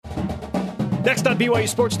Next on BYU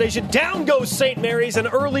Sports Nation, down goes St. Mary's, an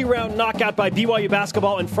early round knockout by BYU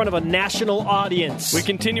basketball in front of a national audience. We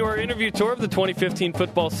continue our interview tour of the 2015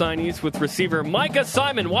 football signees with receiver Micah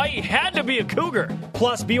Simon, why he had to be a Cougar.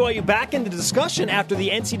 Plus, BYU back into discussion after the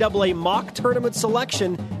NCAA mock tournament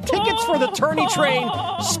selection. Tickets for the tourney train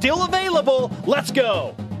still available. Let's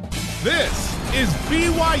go. This is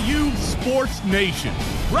BYU Sports Nation,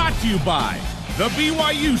 brought to you by The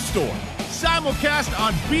BYU Store. Simulcast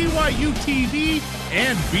on BYU TV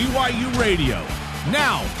and BYU Radio.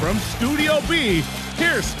 Now, from Studio B,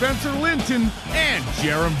 here's Spencer Linton and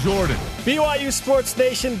Jerem Jordan. BYU Sports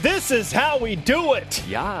Nation, this is how we do it.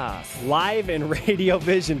 Yes. Live in Radio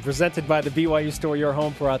Vision, presented by the BYU Store, your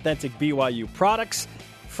home for authentic BYU products.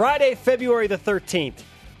 Friday, February the 13th.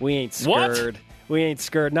 We ain't scared. What? We ain't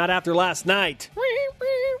scared. Not after last night.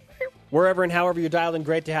 Wherever and however you're dialed in,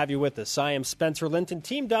 great to have you with us. I am Spencer Linton,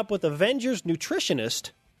 teamed up with Avengers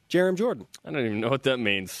nutritionist Jerem Jordan. I don't even know what that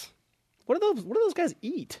means. What do those guys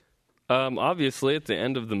eat? Obviously, at the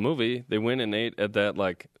end of the movie, they went and ate at that,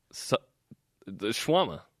 the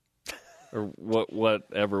shawarma. Or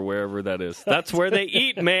whatever, wherever that is. That's where they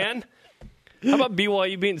eat, man. How about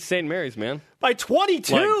BYU beating St. Mary's, man? By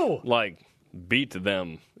 22! Like beat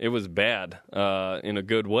them. It was bad in a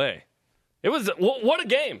good way. It was, what a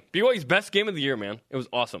game. BYU's best game of the year, man. It was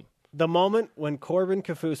awesome. The moment when Corbin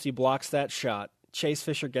Kaufusi blocks that shot, Chase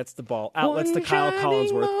Fisher gets the ball, outlets to Kyle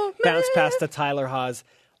Collinsworth, bounce pass to Tyler Haws.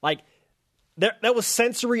 That was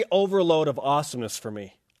sensory overload of awesomeness for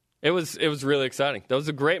me. It was really exciting. That was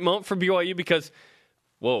a great moment for BYU because,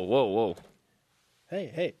 whoa.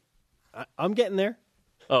 Hey, I'm getting there.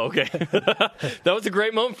 Oh, okay. That was a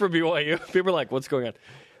great moment for BYU. People are like, what's going on?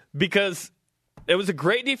 Because it was a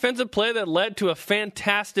great defensive play that led to a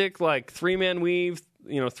fantastic, three-man weave,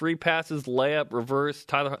 three passes, layup, reverse,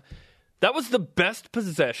 Tyler. That was the best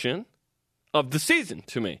possession of the season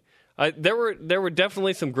to me. There were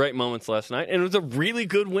definitely some great moments last night, and it was a really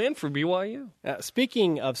good win for BYU.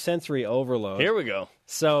 Speaking of sensory overload. Here we go.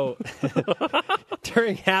 So,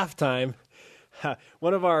 during halftime,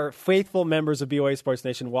 one of our faithful members of BYU Sports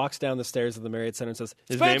Nation walks down the stairs of the Marriott Center and says,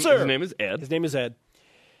 Spencer! His name is Ed. His name is Ed.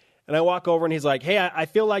 And I walk over and he's like, hey, I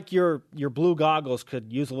feel like your blue goggles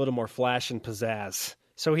could use a little more flash and pizzazz.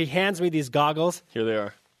 So he hands me these goggles. Here they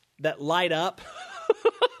are. That light up.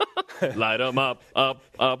 Light them up.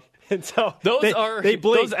 And so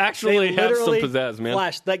those actually have some pizzazz, man.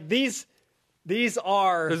 Flash. These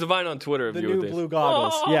are There's a Vine on Twitter of the you new with these. blue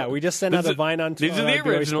goggles. Oh! Yeah, we just sent out a Vine on Twitter. These are the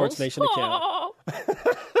originals. Sports Nation account.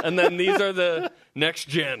 And then these are the next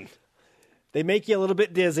gen. They make you a little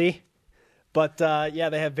bit dizzy. But,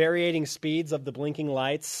 they have varying speeds of the blinking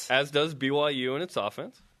lights. As does BYU in its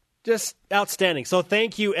offense. Just outstanding. So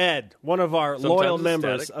thank you, Ed, one of our loyal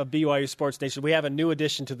members of BYU Sports Nation. We have a new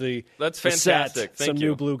addition to the That's fantastic. Set, Thank some you.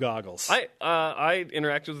 new blue goggles. I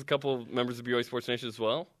interacted with a couple of members of BYU Sports Nation as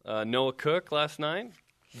well. Noah Cook last night,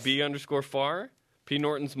 B_Farr, P.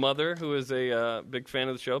 Norton's mother, who is a big fan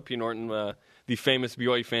of the show. P. Norton, the famous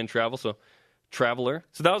BYU fan traveler.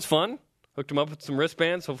 So that was fun. Hooked them up with some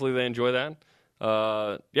wristbands. Hopefully they enjoy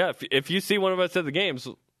that. If you see one of us at the games,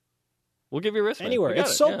 we'll give you a wristband. Anywhere.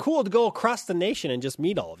 It's so cool to go across the nation and just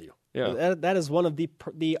meet all of you. Yeah. That is one of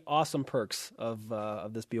the awesome perks of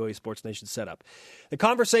this BYU Sports Nation setup. The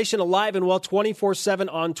conversation alive and well 24/7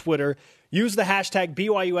 on Twitter. Use the hashtag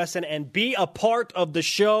BYUSN and be a part of the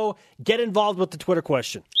show. Get involved with the Twitter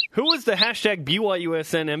question. Who was the hashtag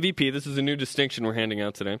BYUSN MVP? This is a new distinction we're handing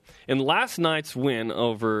out today. In last night's win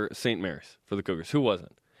over St. Mary's for the Cougars, who was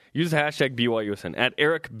it? Use the hashtag BYUSN at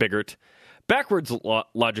Eric Biggert. Backwards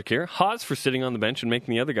logic here. Haas for sitting on the bench and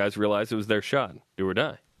making the other guys realize it was their shot. Do or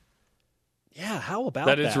die. Yeah, how about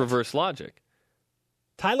that? That is reverse logic.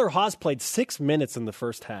 Tyler Haas played 6 minutes in the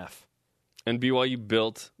first half. And BYU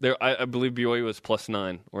built there. I believe BYU was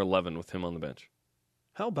 +9 or 11 with him on the bench.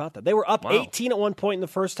 How about that? They were up 18 at one point in the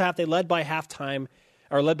first half. They led by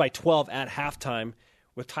 12 at halftime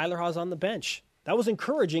with Tyler Haas on the bench. That was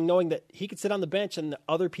encouraging, knowing that he could sit on the bench and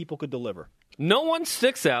other people could deliver. No one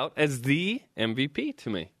sticks out as the MVP to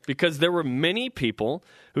me because there were many people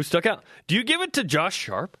who stuck out. Do you give it to Josh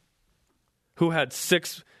Sharp, who had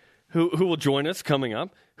 6, who will join us coming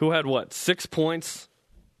up, who had 6 points?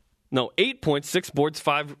 No, 8 points, 6 boards,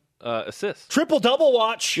 5 assists. Triple-double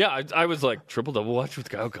watch. Yeah, I was like, triple-double watch with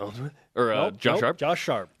Kyle Collinsworth? Or Josh Sharp? Josh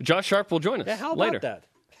Sharp. Josh Sharp will join us later. Yeah, how about that?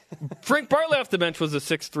 Frank Bartley off the bench was a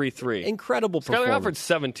 6.33. Incredible performance. Skyler Alford,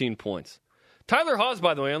 17 points. Tyler Haas,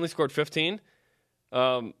 by the way, only scored 15.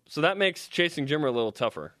 So that makes chasing Jimmer a little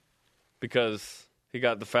tougher because he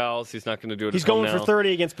got the fouls. He's not going to do it. He's going for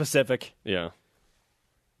 30 against Pacific. Yeah.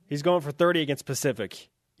 He's going for 30 against Pacific.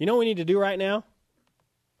 You know what we need to do right now?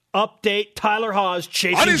 Update Tyler Haws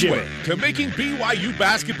chasing On his Jimmer. way to making BYU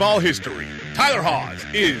basketball history, Tyler Haws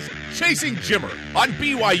is chasing Jimmer on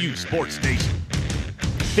BYU Sports Nation.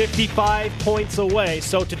 55 points away.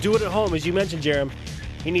 So to do it at home, as you mentioned, Jerem,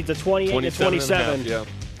 he needs a 28 and a 27. Yeah.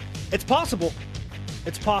 It's possible.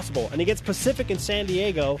 It's possible. And against Pacific and San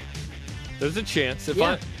Diego. There's a chance. If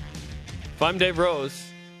Yeah. I'm Dave Rose,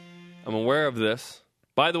 I'm aware of this.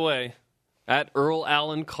 By the way, at Earl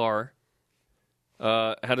Allen Carr,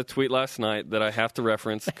 had a tweet last night that I have to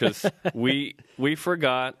reference because we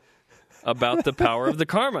forgot about the power of the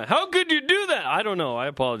karma. How could you do that? I don't know. I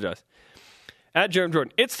apologize. At Jeremy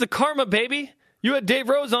Jordan, it's the karma, baby. You had Dave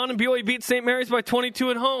Rose on and BYU beat St. Mary's by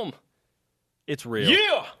 22 at home. It's real.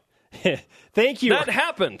 Yeah! Thank you. That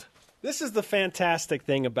happened. This is the fantastic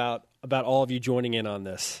thing about all of you joining in on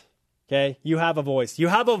this. Okay? You have a voice. You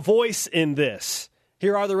have a voice in this.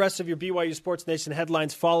 Here are the rest of your BYU Sports Nation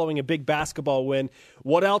headlines following a big basketball win.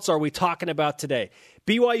 What else are we talking about today?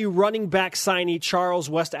 BYU running back signee Charles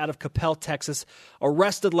West out of Coppell, Texas,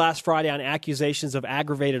 arrested last Friday on accusations of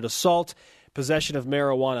aggravated assault, possession of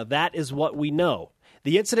marijuana. That is what we know.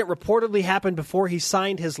 The incident reportedly happened before he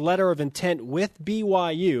signed his letter of intent with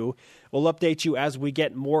BYU. We'll update you as we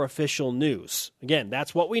get more official news. Again,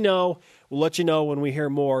 that's what we know. We'll let you know when we hear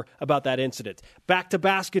more about that incident. Back to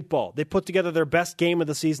basketball. They put together their best game of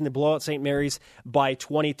the season to blow out St. Mary's by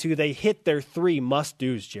 22. They hit their 3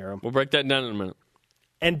 must-dos, Jerem. We'll break that down in a minute.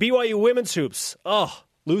 And BYU women's hoops,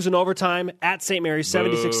 losing overtime at St. Mary's,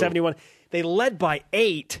 76-71. They led by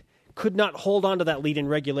 8. Could not hold on to that lead in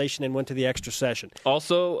regulation and went to the extra session.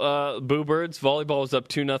 Also, Boo Birds, volleyball was up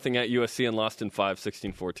 2-0 at USC and lost in 5,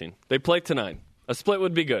 16-14. They play tonight. A split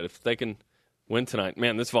would be good if they can win tonight.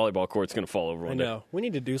 Man, this volleyball court's going to fall over one day. I know. We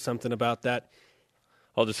need to do something about that.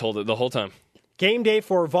 I'll just hold it the whole time. Game day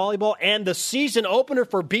for volleyball and the season opener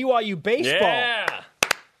for BYU baseball. Yeah!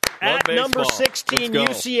 At Love number baseball. 16,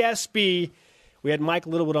 Let's go. UCSB. We had Mike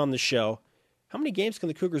Littlewood on the show. How many games can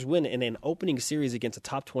the Cougars win in an opening series against a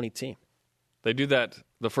top 20 team? They do that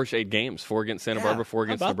the first 8 games, 4 against Santa Barbara, 4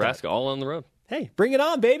 against how about Nebraska, all on the road. Hey, bring it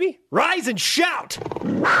on, baby. Rise and shout.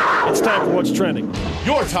 It's time for What's Trending.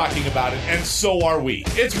 You're talking about it, and so are we.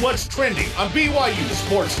 It's What's Trending on BYU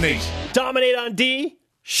Sports Nation. Dominate on D,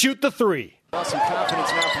 shoot the 3. Some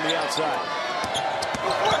confidence now from the outside.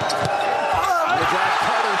 The drive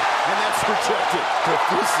Carter, and that's rejected.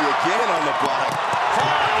 Kafusi again on the block.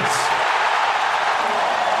 Pause.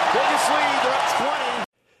 Biggest lead, they're up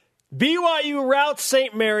 20. BYU routs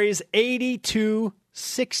St. Mary's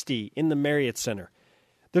 82-60 in the Marriott Center.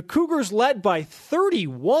 The Cougars led by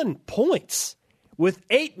 31 points with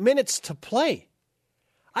 8 minutes to play.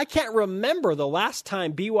 I can't remember the last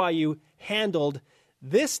time BYU handled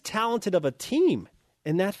this talented of a team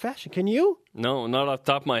in that fashion. Can you? No, not off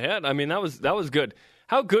the top of my head. I mean, that was good.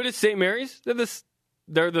 How good is St. Mary's?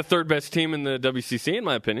 They're the third best team in the WCC, in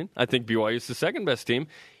my opinion. I think BYU is the second best team,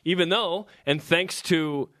 even though, and thanks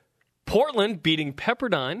to Portland beating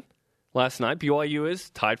Pepperdine last night, BYU is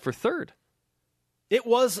tied for third. It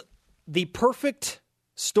was the perfect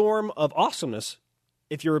storm of awesomeness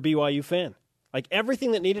if you're a BYU fan. Like,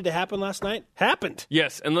 everything that needed to happen last night happened.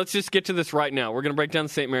 Yes, and let's just get to this right now. We're going to break down the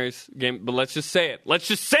St. Mary's game, but let's just say it. Let's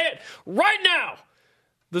just say it right now.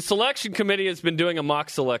 The selection committee has been doing a mock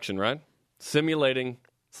selection, right? Simulating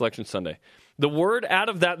Selection Sunday. The word out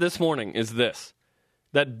of that this morning is this,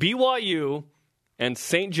 that BYU and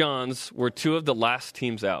St. John's were 2 of the last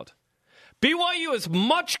teams out. BYU is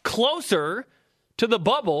much closer to the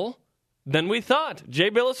bubble than we thought. Jay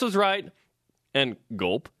Billis was right, and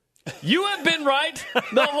gulp. You have been right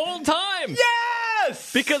the whole time.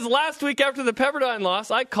 Yes! Because last week after the Pepperdine loss,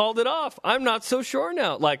 I called it off. I'm not so sure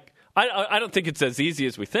now. Like, I don't think it's as easy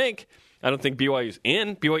as we think. I don't think BYU's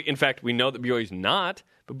in. In fact, we know that BYU's not,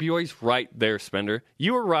 but BYU's right there, Spender.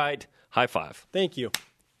 You were right. High five. Thank you.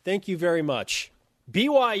 Thank you very much.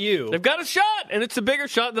 BYU. They've got a shot, and it's a bigger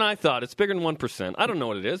shot than I thought. It's bigger than 1%. I don't know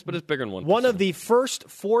what it is, but it's bigger than 1%. One of the first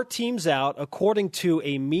 4 teams out, according to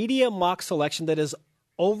a media mock selection that is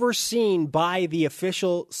overseen by the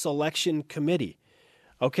official selection committee.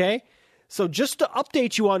 Okay? So just to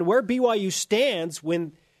update you on where BYU stands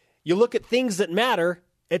when you look at things that matter,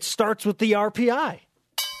 it starts with the RPI.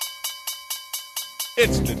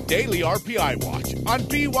 It's the Daily RPI Watch on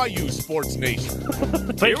BYU Sports Nation.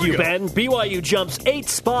 Thank you, Ben. BYU jumps 8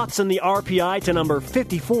 spots in the RPI to number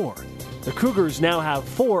 54. The Cougars now have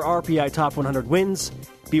 4 RPI top 100 wins.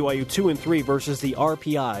 BYU 2-3 versus the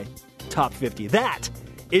RPI top 50. That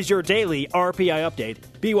is your daily RPI update.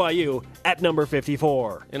 BYU at number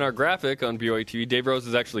 54. In our graphic on BYU TV, Dave Rose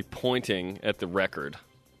is actually pointing at the record.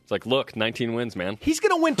 It's like, look, 19 wins, man. He's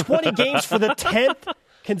going to win 20 games for the 10th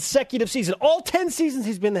consecutive season. All 10 seasons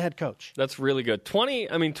he's been the head coach. That's really good. 20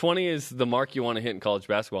 is the mark you want to hit in college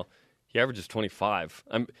basketball. He averages 25.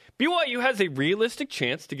 BYU has a realistic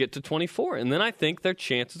chance to get to 24, and then I think their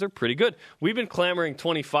chances are pretty good. We've been clamoring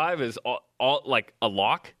 25 as all like a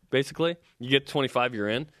lock, basically. You get 25, you're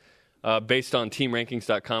in, based on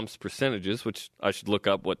TeamRankings.com's percentages, which I should look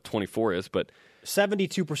up what 24 is. But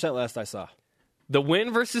 72% last I saw. The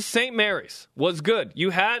win versus St. Mary's was good. You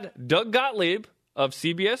had Doug Gottlieb of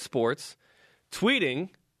CBS Sports tweeting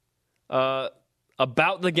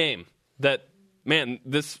about the game that, man,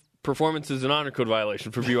 this performance is an honor code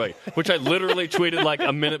violation for BYU, which I literally tweeted like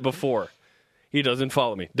a minute before. He doesn't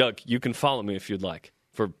follow me. Doug, you can follow me if you'd like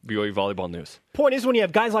for BYU volleyball news. Point is, when you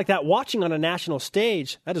have guys like that watching on a national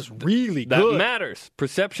stage, that is really good. That matters.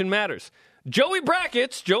 Perception matters. Joey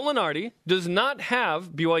Brackett's, Joe Lunardi, does not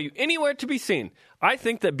have BYU anywhere to be seen. I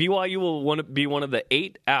think that BYU will want to be one of the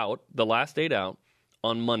the last 8 out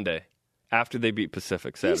on Monday after they beat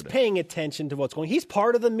Pacific Saturday. He's paying attention to what's going on. He's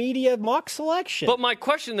part of the media mock selection. But my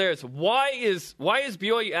question there is, why is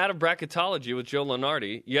BYU out of bracketology with Joe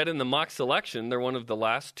Lunardi, yet in the mock selection, they're one of the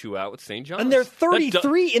last 2 out with St. John's? And they're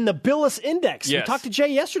 33 in the Billis Index. Yes. We talked to Jay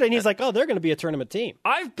yesterday, and he's like, oh, they're going to be a tournament team.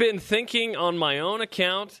 I've been thinking on my own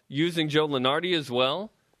account, using Joe Lunardi as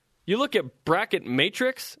well. You look at Bracket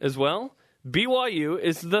Matrix as well. BYU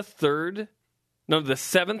is the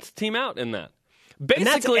 7th team out in that. Basically,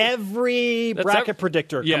 and that's every bracket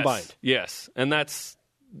predictor combined. Yes, and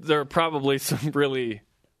there are probably some really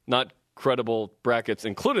not credible brackets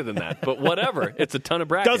included in that, but whatever. It's a ton of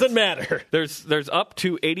brackets. Doesn't matter. There's up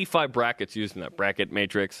to 85 brackets used in that,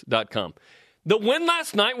 bracketmatrix.com. The win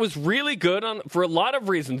last night was really good for a lot of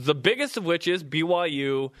reasons, the biggest of which is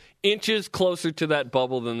BYU inches closer to that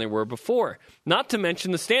bubble than they were before. Not to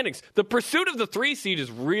mention the standings. The pursuit of the 3 seed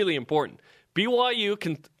is really important. BYU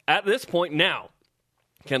can, at this point now,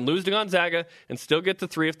 can lose to Gonzaga and still get to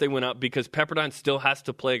 3 if they win out because Pepperdine still has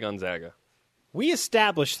to play Gonzaga. We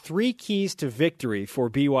established 3 keys to victory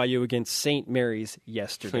for BYU against St. Mary's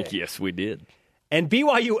yesterday. Yes, we did. And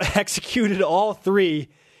BYU executed all 3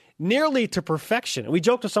 nearly to perfection. We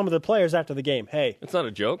joked with some of the players after the game. Hey, it's not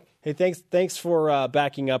a joke. Hey, thanks for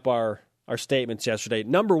backing up our statements yesterday.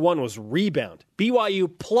 Number 1 was rebound. BYU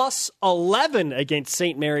plus 11 against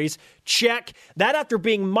St. Mary's. Check. That after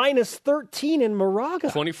being minus 13 in Moraga.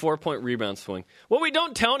 24-point rebound swing. What we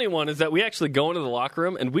don't tell anyone is that we actually go into the locker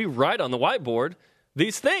room and we write on the whiteboard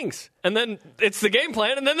these things. And then it's the game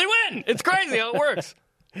plan and then they win. It's crazy how it works.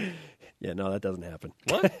 Yeah, no, that doesn't happen.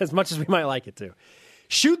 What? As much as we might like it to.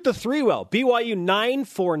 Shoot the 3 well. BYU 9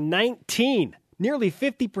 for 19. Nearly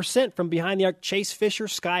 50% from behind the arc. Chase Fisher,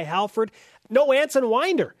 Sky Halford. No Anson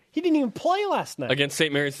Winder. He didn't even play last night. Against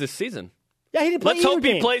St. Mary's this season. Yeah, he didn't play Let's hope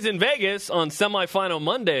game. He plays in Vegas on semifinal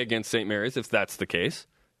Monday against St. Mary's, if that's the case.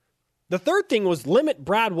 The third thing was limit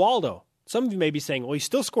Brad Waldo. Some of you may be saying, well, he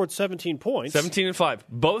still scored 17 points. 17 and 5.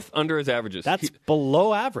 Both under his averages. That's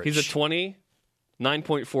below average. He's a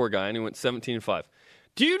 29.4 guy, and he went 17 and 5.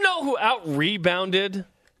 Do you know who out-rebounded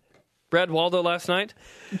Brad Waldo last night?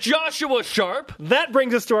 Joshua Sharp. That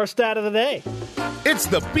brings us to our stat of the day. It's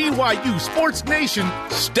the BYU Sports Nation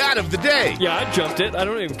stat of the day. Yeah, I jumped it. I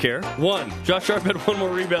don't even care. 1. Josh Sharp had 1 more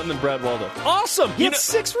rebound than Brad Waldo. Awesome. He had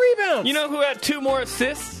 6 rebounds. You know who had 2 more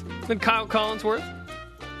assists than Kyle Collinsworth?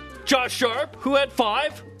 Josh Sharp, who had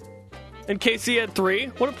 5. And KC had 3.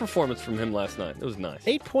 What a performance from him last night. It was nice.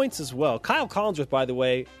 8 points as well. Kyle Collinsworth, by the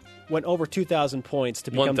way, went over 2,000 points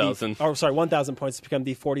to become 1,000 points to become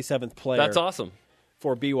the 47th player. That's awesome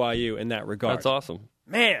for BYU in that regard. That's awesome,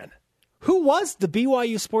 man. Who was the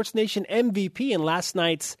BYU Sports Nation MVP in last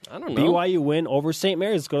night's BYU win over St.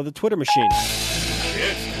 Mary's? Let's go to the Twitter machine.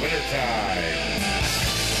 It's Twitter time.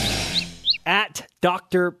 At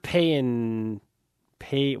Dr. Payne.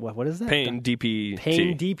 What is that? Payne DPT.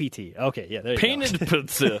 Payne DPT. Okay, yeah, there you Payne go.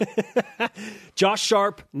 Pizza. Josh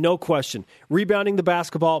Sharp, no question. Rebounding the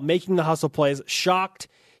basketball, making the hustle plays. Shocked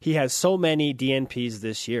he has so many DNPs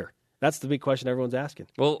this year. That's the big question everyone's asking.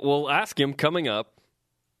 Well, we'll ask him coming up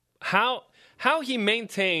how he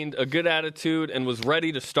maintained a good attitude and was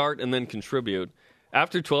ready to start and then contribute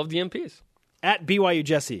after 12 DNPs. At BYU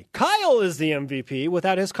Jesse, Kyle is the MVP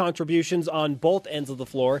without his contributions on both ends of the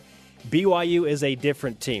floor. BYU is a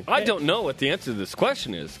different team. I don't know what the answer to this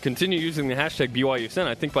question is. Continue using the hashtag BYUSN.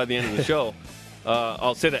 I think by the end of the show,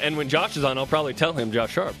 I'll say that. And when Josh is on, I'll probably tell him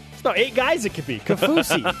Josh Sharp. It's about 8 guys it could be.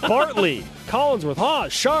 Kafusi, Bartley, Collinsworth,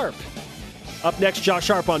 Haas, Sharp. Up next, Josh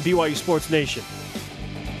Sharp on BYU Sports Nation.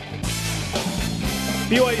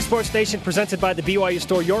 BYU Sports Nation presented by the BYU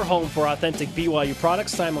Store, your home for authentic BYU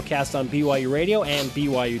products. Simulcast on BYU Radio and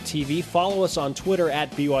BYU TV. Follow us on Twitter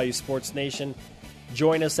at BYU Sports Nation.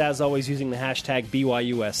 Join us, as always, using the hashtag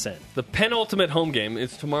BYUSN. The penultimate home game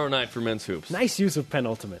is tomorrow night for men's hoops. Nice use of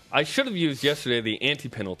penultimate. I should have used yesterday the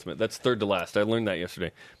anti-penultimate. That's third to last. I learned that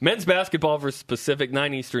yesterday. Men's basketball versus Pacific,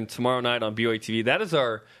 9 Eastern, tomorrow night on BYU TV. That is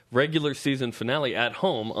our regular season finale at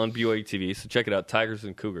home on BYU TV, so check it out, Tigers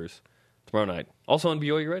and Cougars, tomorrow night. Also on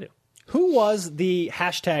BYU Radio. Who was the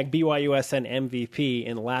hashtag BYUSN MVP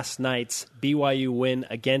in last night's BYU win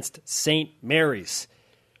against St. Mary's?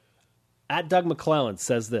 At Doug McClellan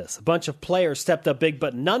says this: a bunch of players stepped up big,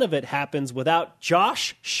 but none of it happens without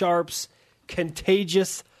Josh Sharp's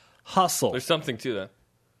contagious hustle. There's something to that.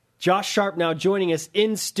 Josh Sharp now joining us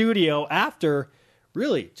in studio after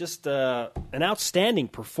really just an outstanding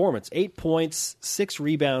performance. 8 points, 6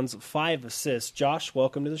 rebounds, 5 assists. Josh,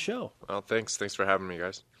 welcome to the show. Well, thanks. Thanks for having me,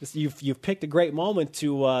 guys. You've picked a great moment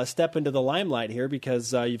to step into the limelight here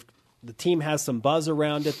because the team has some buzz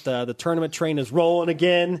around it. The tournament train is rolling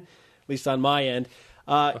again, at least on my end.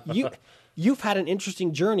 You've had an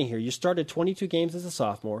interesting journey here. You started 22 games as a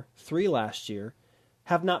sophomore, 3 last year,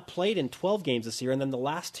 have not played in 12 games this year, and then the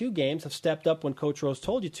last 2 games have stepped up when Coach Rose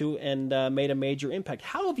told you to and made a major impact.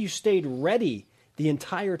 How have you stayed ready the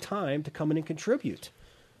entire time to come in and contribute?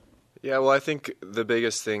 Yeah, well, I think the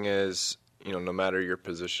biggest thing is, no matter your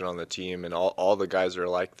position on the team, and all the guys are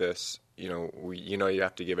like this, you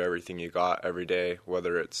have to give everything you got every day,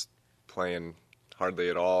 whether it's playing hardly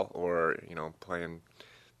at all or, playing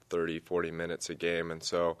 30, 40 minutes a game. And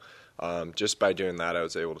so just by doing that, I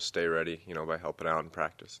was able to stay ready, by helping out in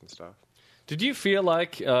practice and stuff. Did you feel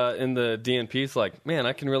like in the DNPs, like, man,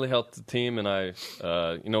 I can really help the team and I,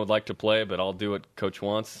 would like to play, but I'll do what Coach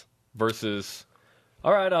wants versus,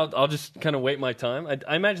 all right, I'll just kind of wait my time?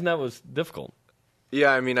 I imagine that was difficult.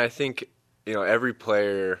 Yeah, I think, every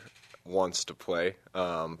player wants to play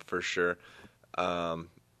for sure.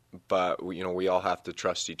 But we all have to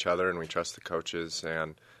trust each other, and we trust the coaches,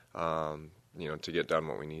 and to get done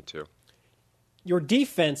what we need to. Your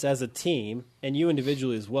defense as a team, and you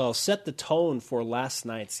individually as well, set the tone for last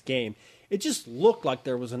night's game. It just looked like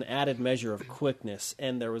there was an added measure of quickness,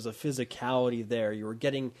 and there was a physicality there. You were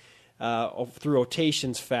getting through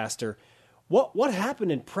rotations faster. What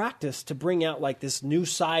happened in practice to bring out like this new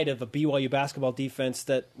side of a BYU basketball defense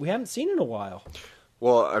that we haven't seen in a while?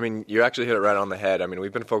 Well, you actually hit it right on the head.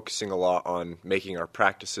 We've been focusing a lot on making our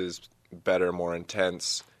practices better, more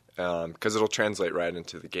intense, because it'll translate right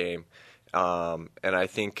into the game. And I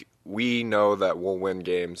think we know that we'll win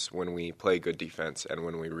games when we play good defense and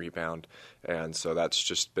when we rebound. And so that's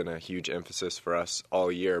just been a huge emphasis for us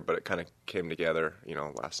all year, but it kind of came together,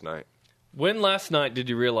 last night. When last night did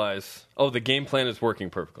you realize, the game plan is working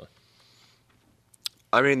perfectly?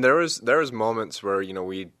 There was moments where,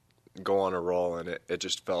 we go on a roll and it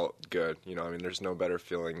just felt good. There's no better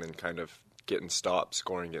feeling than kind of getting stopped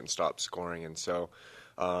scoring. And so,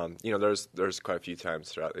 there's quite a few times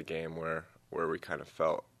throughout the game where we kind of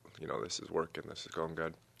felt, this is working, this is going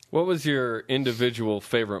good. What was your individual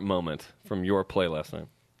favorite moment from your play last night?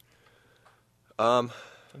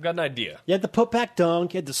 I've got an idea. You had the putback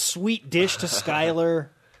dunk, you had the sweet dish to Skylar.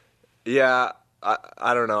 Yeah,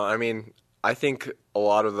 I don't know. I think a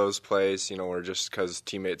lot of those plays, were just because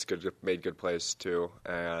teammates made good plays too.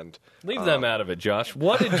 And leave them out of it, Josh.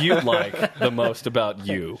 What did you like the most about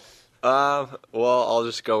you? Well, I'll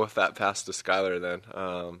just go with that pass to Skylar then.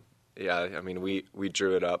 We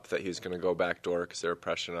drew it up that he was going to go backdoor because they were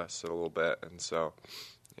pressuring us a little bit, and so,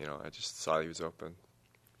 I just saw he was open.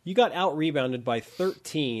 You got out-rebounded by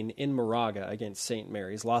 13 in Moraga against St.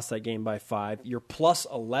 Mary's, lost that game by 5. You're plus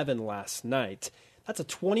 11 last night. That's a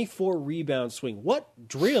 24-rebound swing. What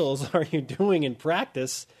drills are you doing in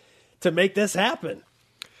practice to make this happen?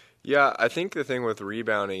 Yeah, I think the thing with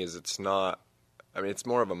rebounding is it's not – it's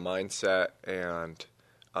more of a mindset, and,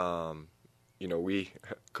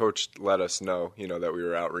 Coach let us know, that we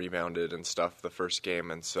were out-rebounded and stuff the first game,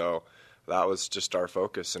 and so that was just our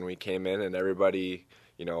focus. And we came in, and everybody –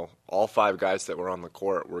 all 5 guys that were on the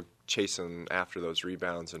court were chasing after those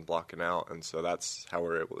rebounds and blocking out, and so that's how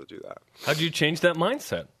we're able to do that. How did you change that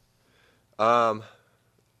mindset? I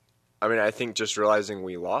think just realizing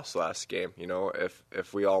we lost last game.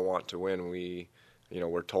 If we all want to win,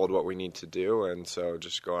 we're told what we need to do, and so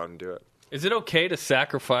just go out and do it. Is it okay to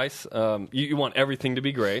sacrifice? You want everything to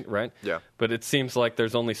be great, right? Yeah. But it seems like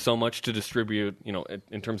there's only so much to distribute,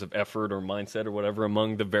 in terms of effort or mindset or whatever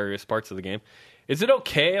among the various parts of the game. Is it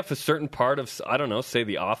okay if a certain part of, say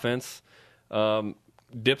the offense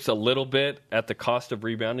dips a little bit at the cost of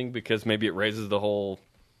rebounding because maybe it raises the whole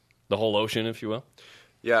ocean, if you will?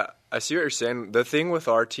 Yeah, I see what you're saying. The thing with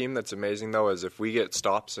our team that's amazing, though, is if we get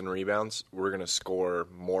stops and rebounds, we're going to score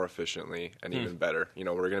more efficiently and even better. You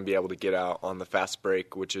know, we're going to be able to get out on the fast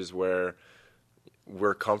break, which is where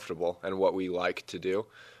we're comfortable and what we like to do.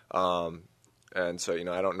 And so, you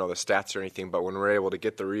know, I don't know the stats or anything, but when we're able to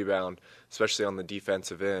get the rebound, especially on the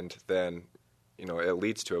defensive end, then, you know, it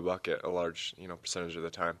leads to a bucket a large, you know, percentage of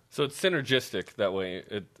the time. So it's synergistic that way.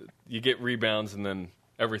 You get rebounds and then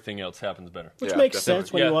everything else happens better. Which makes definitely.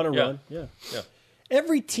 sense when you want to Yeah. run. Yeah. Yeah.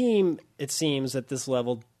 Every team, it seems, at this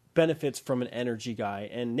level benefits from an energy guy,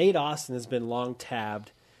 and Nate Austin has been long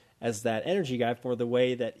tabbed as that energy guy for the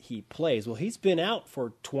way that he plays. Well, he's been out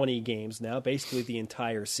for 20 games now, basically the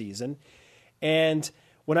entire season. And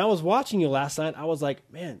when I was watching you last night, I was like,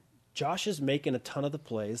 man, Josh is making a ton of the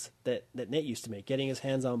plays that Nate used to make, getting his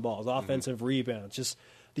hands on balls, offensive rebounds, just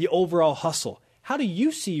the overall hustle. How do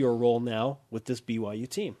you see your role now with this BYU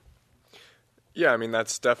team? Yeah, I mean,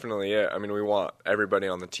 that's definitely it. I mean, we want everybody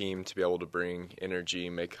on the team to be able to bring energy,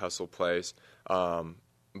 make hustle plays.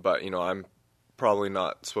 But, you know, I'm probably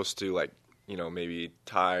not supposed to, like, you know, maybe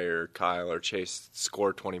Ty or Kyle or Chase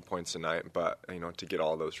score 20 points a night, but, you know, to get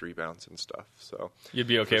all those rebounds and stuff. So You'd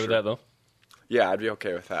be okay with that, though? yeah, I'd be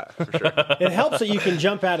okay with that for sure. It helps that you can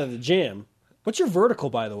jump out of the gym. What's your vertical,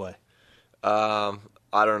 by the way? I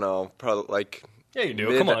don't know, probably like Yeah, you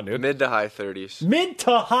do. Come on, dude. mid to high 30s. Mid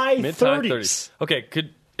to high Mid to high 30s. Okay,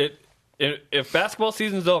 if basketball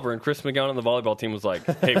season's over and Chris McGowan and the volleyball team was like,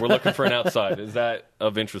 hey, we're looking for an outside, is that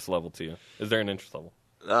of interest level to you? Is there an interest level?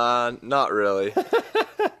 Not really.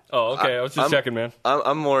 Oh, okay. I was just checking, man.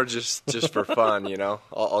 I'm more just for fun, you know.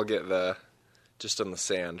 I'll get just on the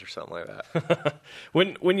sand or something like that.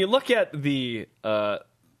 When you look at the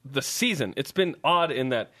season, it's been odd in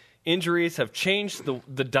that injuries have changed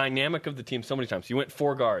the dynamic of the team so many times. You went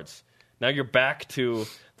 4 guards. Now you're back to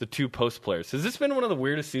the 2 post players. Has this been one of the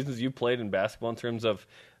weirdest seasons you've played in basketball in terms of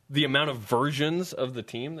the amount of versions of the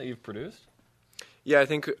team that you've produced? Yeah, I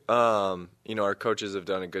think you know, our coaches have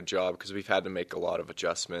done a good job because we've had to make a lot of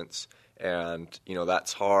adjustments, and you know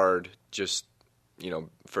that's hard. Just you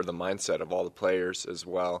know, for the mindset of all the players as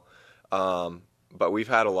well. But we've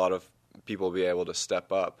had a lot of people be able to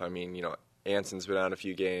step up. I mean, you know, Anson's been out a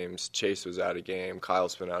few games, Chase was out a game,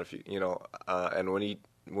 Kyle's been out a few. You know, and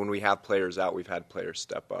when we have players out, we've had players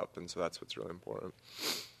step up, and so that's what's really important.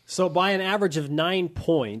 So by an average of 9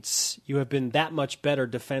 points, you have been that much better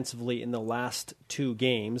defensively in the last 2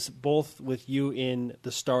 games, both with you in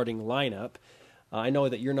the starting lineup. I know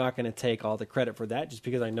that you're not going to take all the credit for that just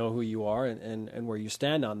because I know who you are and where you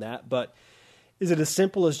stand on that. But is it as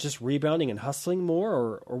simple as just rebounding and hustling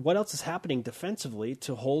more, or what else is happening defensively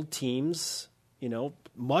to hold teams, you know,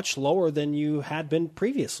 much lower than you had been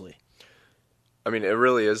previously? I mean, it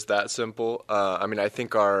really is that simple. I mean, I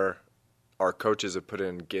think our coaches have put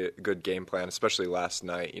in a good game plan, especially last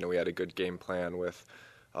night. You know, we had a good game plan with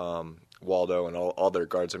Waldo and all their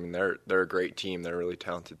guards. I mean, they're a great team. They're a really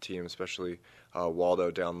talented team, especially Waldo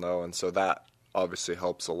down low, and so that obviously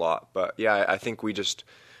helps a lot. But yeah, I think we just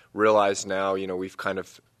realize now, you know, we've kind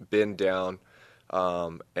of been down,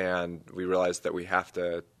 and we realize that we have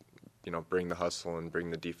to, you know, bring the hustle and bring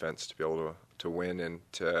the defense to be able to win and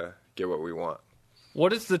to get what we want.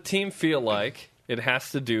 What does the team feel like it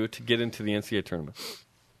has to do to get into the NCAA tournament?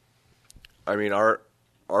 I mean, our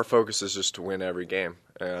focus is just to win every game,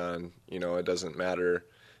 and you know, it doesn't matter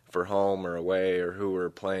if we're home or away or who we're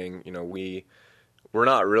playing. You know, we're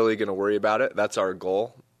not really going to worry about it. That's our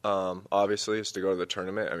goal, obviously, is to go to the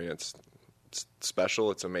tournament. I mean, it's special,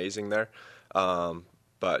 it's amazing there,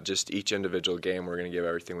 but just each individual game, we're going to give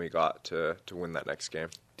everything we got to win that next game.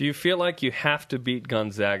 Do you feel like you have to beat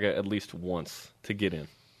Gonzaga at least once to get in?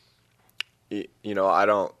 You know,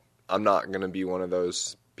 I'm not going to be one of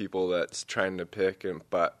those people that's trying to pick,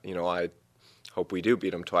 but, you know, I hope we do beat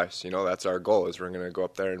them twice. You know, that's our goal, is we're going to go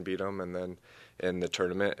up there and beat them, and then in the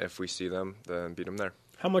tournament, if we see them, then beat them there.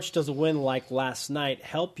 How much does a win like last night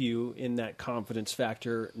help you in that confidence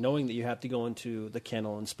factor, knowing that you have to go into the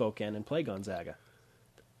Kennel in Spokane and play Gonzaga?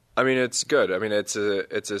 I mean, it's good. I mean, it's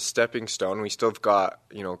a stepping stone. We still have got,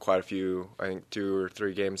 you know, quite a few, I think 2 or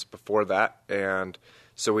 3 games before that, and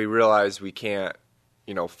so we realize we can't,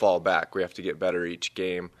 you know, fall back. We have to get better each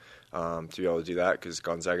game to be able to do that, because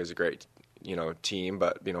Gonzaga is a great, you know, team,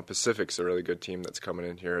 but, you know, Pacific's a really good team that's coming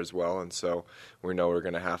in here as well, and so we know we're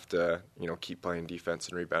going to have to, you know, keep playing defense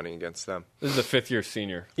and rebounding against them. This is a fifth-year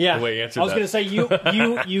senior. Yeah, the way you answered I was that. going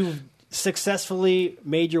to say you successfully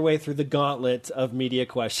made your way through the gauntlet of media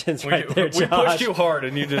questions right there, Josh. We pushed you hard,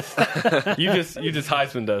 and you just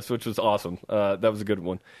Heisman'd us, which was awesome. That was a good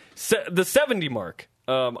one. The 70 mark.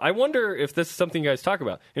 I wonder if this is something you guys talk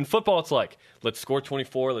about. In football, it's like, let's score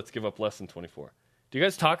 24, let's give up less than 24. Do you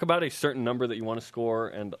guys talk about a certain number that you want to score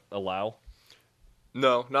and allow?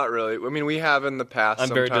 No, not really. I mean, we have in the past. I'm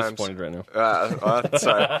sometimes. very disappointed right now.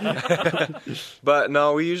 Sorry. But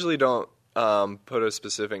no, we usually don't put a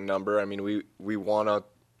specific number. I mean, we want to,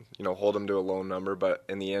 hold them to a low number, but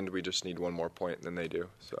in the end, we just need one more point than they do.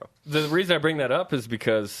 So the reason I bring that up is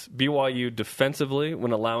because BYU defensively,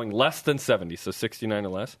 when allowing less than 70, so 69 or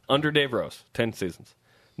less, under Dave Rose, 10 seasons,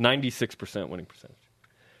 96% winning percentage.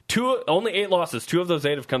 Only 8 losses. 2 of those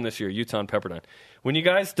 8 have come this year, Utah and Pepperdine. When you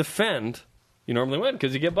guys defend, you normally win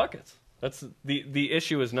because you get buckets. That's the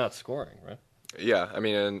issue is not scoring, right? Yeah, I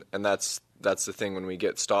mean, and that's the thing. When we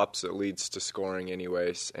get stops, it leads to scoring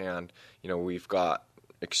anyways. And we've got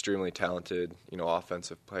extremely talented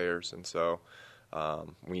offensive players, and so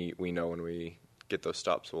we know when we get those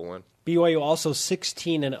stops, we'll win. BYU also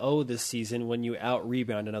 16-0 this season when you out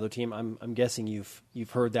rebound another team. I'm guessing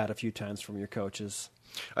you've heard that a few times from your coaches.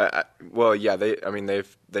 Well, yeah,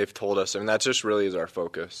 they've told us. I mean, that just really is our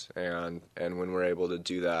focus, and when we're able to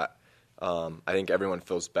do that, I think everyone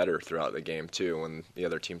feels better throughout the game too. When the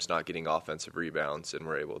other team's not getting offensive rebounds, and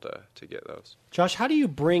we're able to get those. Josh, how do you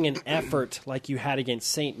bring an effort like you had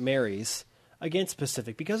against St. Mary's against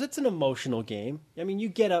Pacific? Because it's an emotional game. I mean, you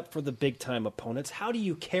get up for the big time opponents. How do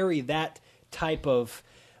you carry that type of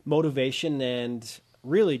motivation and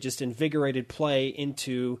really just invigorated play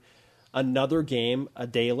into another game a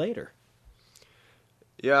day later?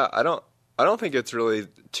 Yeah, I don't think it's really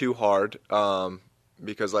too hard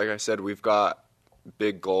because, like I said, we've got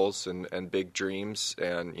big goals and big dreams,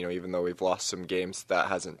 and even though we've lost some games, that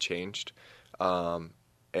hasn't changed,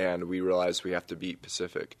 and we realize we have to beat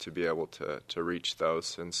Pacific to be able to reach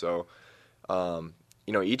those, and so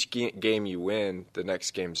each game you win, the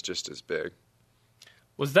next game's just as big.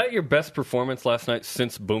 Was that your best performance last night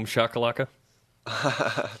since Boom Shakalaka?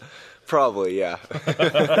 Probably, yeah.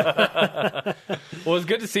 Well, it's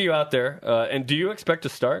good to see you out there. And do you expect to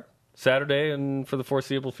start Saturday and for the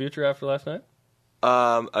foreseeable future after last night?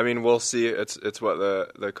 I mean, we'll see. It's what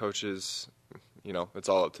the coaches, it's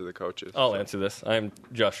all up to the coaches. I'll answer this. I am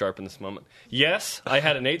Josh Sharp in this moment. Yes, I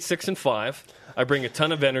had an 8, 6, and 5. I bring a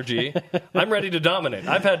ton of energy. I'm ready to dominate.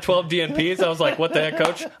 I've had 12 DNPs. I was like, what the heck,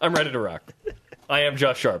 coach? I'm ready to rock. I am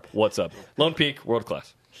Josh Sharp. What's up? Lone Peak, world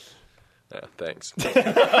class. Yeah, thanks.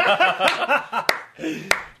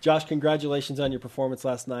 Josh, congratulations on your performance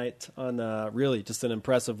last night on really just an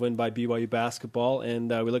impressive win by BYU basketball, and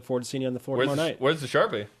we look forward to seeing you on the floor tomorrow night. Where's the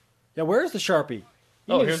Sharpie? Yeah, where's the Sharpie?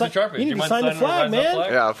 Here's the Sharpie. You need to sign the flag, man.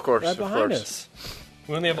 Yeah, of course. Right behind us.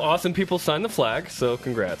 We only have awesome people sign the flag, so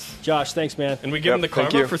congrats. Josh, thanks, man. And we give them the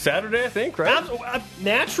karma for Saturday, I think, right?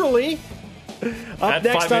 Naturally. Up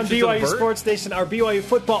next on BYU Sports Nation, our BYU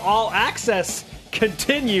Football All Access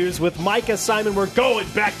continues with Micah Simon. We're going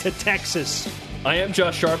back to Texas. I am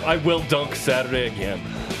Josh Sharp. I will dunk Saturday again.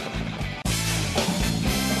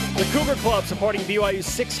 The Cougar Club supporting BYU's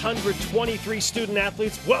 623 student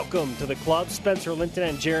athletes. Welcome to the club. Spencer Linton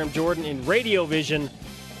and Jerem Jordan in Radio Vision,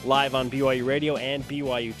 live on BYU Radio and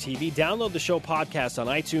BYU TV. Download the show podcast on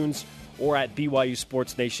iTunes or at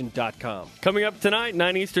BYUSportsNation.com. Coming up tonight,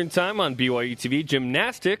 9 Eastern Time on BYU TV,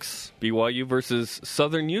 gymnastics, BYU versus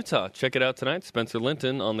Southern Utah. Check it out tonight. Spencer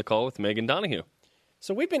Linton on the call with Megan Donahue.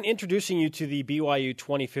 So we've been introducing you to the BYU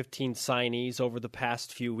 2015 signees over the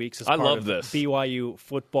past few weeks as I part love of this. BYU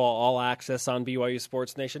Football All Access on BYU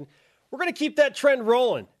Sports Nation. We're going to keep that trend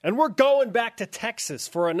rolling, and we're going back to Texas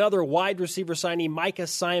for another wide receiver signee, Micah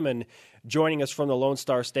Simon, joining us from the Lone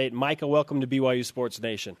Star State. Micah, welcome to BYU Sports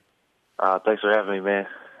Nation. Thanks for having me, man.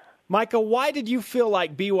 Micah, why did you feel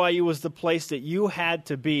like BYU was the place that you had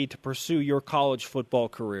to be to pursue your college football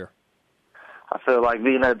career? I feel like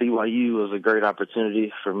being at BYU was a great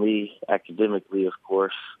opportunity for me, academically, of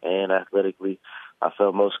course, and athletically. I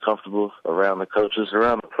felt most comfortable around the coaches,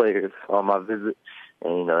 around the players on my visit.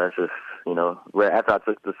 And, that's just, after I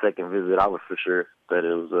took the second visit, I was for sure that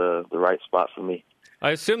it was the right spot for me.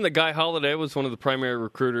 I assume that Guy Holiday was one of the primary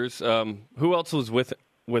recruiters. Who else was with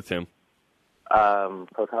him?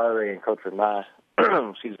 Coach Holiday and Coach Renai,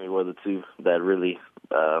 were the two that really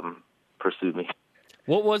pursued me.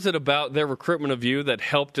 What was it about their recruitment of you that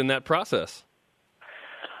helped in that process?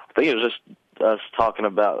 I think it was just us talking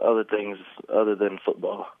about other things other than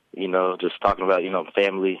football. Just talking about,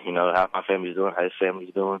 family, how my family's doing, how his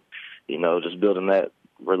family's doing. Just building that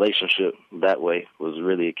relationship that way was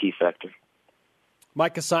really a key factor.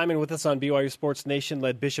 Micah Simon with us on BYU Sports Nation,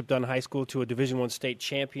 led Bishop Dunn High School to a Division I state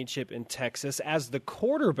championship in Texas. As the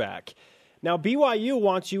quarterback, Now, BYU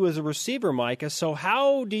wants you as a receiver, Micah, so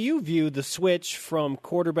how do you view the switch from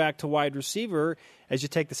quarterback to wide receiver as you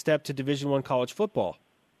take the step to Division I college football?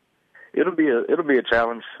 It'll be a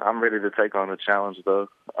challenge. I'm ready to take on the challenge, though.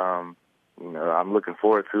 I'm looking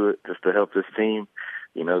forward to it just to help this team,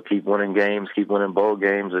 keep winning games, keep winning bowl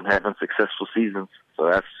games, and having successful seasons. So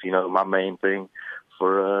that's, my main thing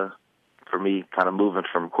for me kind of moving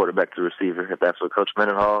from quarterback to receiver. If that's what Coach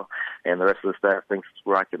Mendenhall and the rest of the staff thinks is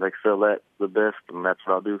where I can excel at the best, and that's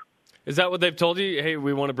what I'll do. Is that what they've told you? Hey,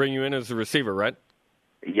 we want to bring you in as a receiver, right?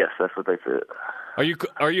 Yes, that's what they said.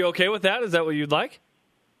 Are you okay with that? Is that what you'd like?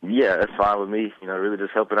 Yeah, that's fine with me. Really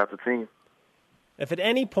just helping out the team. If at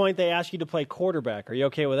any point they ask you to play quarterback, are you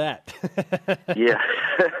okay with that? Yeah.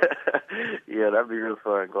 Yeah, that'd be real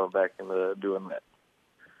fun going back and doing that.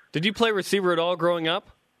 Did you play receiver at all growing up?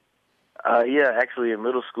 Yeah, actually in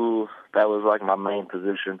middle school, that was like my main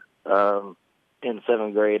position. In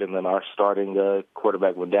 7th grade, and then our starting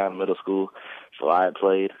quarterback went down in middle school, so I had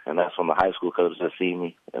played, and that's when the high school coaches had seen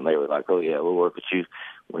me, and they were like, oh, yeah, we'll work with you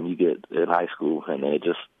when you get in high school, and then it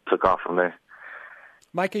just took off from there.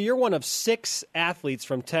 Micah, you're one of 6 athletes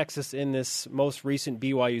from Texas in this most recent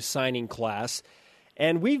BYU signing class,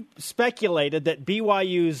 and we've speculated that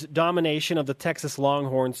BYU's domination of the Texas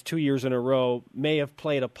Longhorns 2 years in a row may have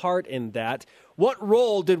played a part in that. What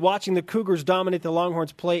role did watching the Cougars dominate the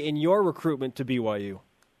Longhorns play in your recruitment to BYU?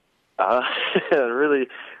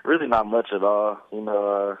 Really not much at all.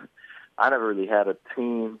 I never really had a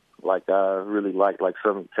team like I really liked, like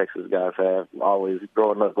some Texas guys have. Always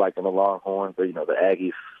growing up like in the Longhorns, or, the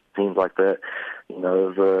Aggies, teams like that. It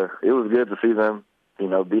was good to see them,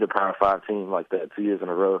 beat a Power 5 team like that 2 years in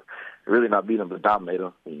a row. Really not beat them, but dominate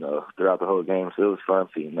them, throughout the whole game. So it was fun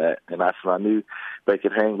seeing that. And that's when I knew they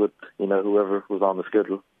could hang with, whoever was on the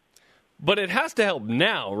schedule. But it has to help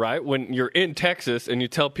now, right? When you're in Texas and you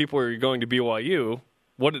tell people you're going to BYU,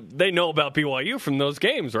 what they know about BYU from those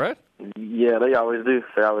games, right? Yeah, they always do.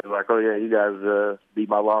 They always like, oh, yeah, you guys beat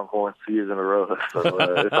my Longhorns 2 years in a row. So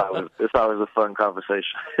it's always a fun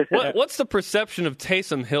conversation. What's the perception of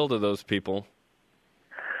Taysom Hill to those people?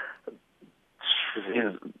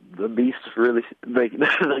 The beast, really. They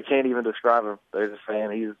can't even describe him. They're just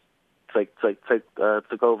saying he's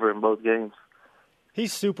took over in both games.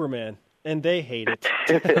 He's Superman, and they hate it.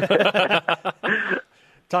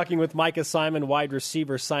 Talking with Micah Simon, wide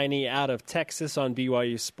receiver signee out of Texas on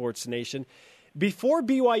BYU Sports Nation. Before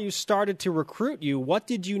BYU started to recruit you, what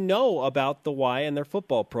did you know about the Y and their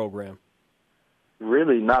football program?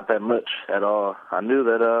 Really not that much at all. I knew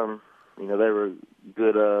that they were a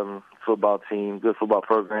good football team, good football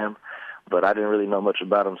program, but I didn't really know much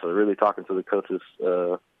about them, so really talking to the coaches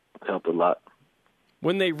helped a lot.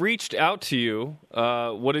 When they reached out to you,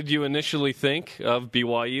 what did you initially think of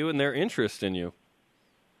BYU and their interest in you?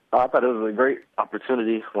 I thought it was a great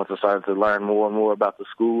opportunity once I started to learn more and more about the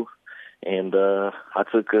school. And I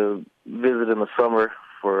took a visit in the summer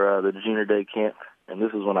for the junior day camp, and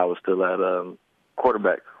this is when I was still at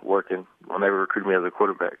quarterback working, when they were recruiting me as a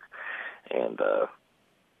quarterback. And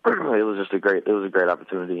it was a great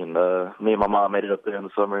opportunity. And me and my mom made it up there in the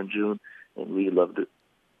summer in June, and we loved it.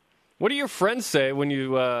 What do your friends say when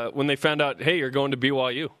they found out, hey, you're going to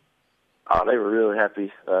BYU? Oh, they were really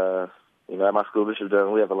happy. At my school, Bishop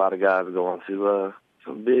Dunn, we have a lot of guys going to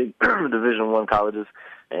some big Division I colleges,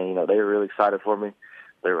 and they were really excited for me.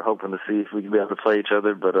 They were hoping to see if we could be able to play each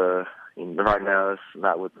other, but right now it's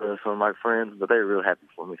not with some of my friends. But they were really happy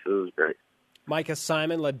for me, so it was great. Micah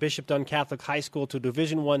Simon led Bishop Dunn Catholic High School to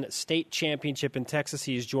Division I state championship in Texas.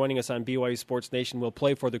 He is joining us on BYU Sports Nation. Will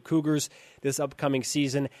play for the Cougars this upcoming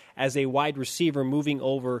season as a wide receiver, moving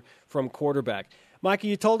over from quarterback. Micah,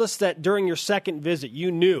 you told us that during your second visit,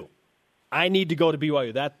 you knew, I need to go to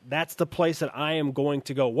BYU. That's the place that I am going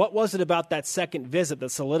to go. What was it about that second visit that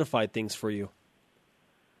solidified things for you?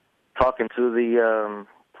 Talking to the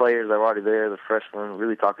players that were already there, the freshmen,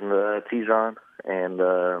 really talking to Tijon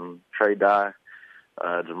and Trey Dye,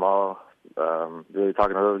 Jamal, really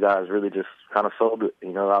talking to those guys, really just kind of sold it.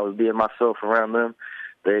 I was being myself around them.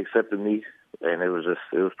 They accepted me, and it was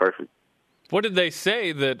perfect. What did they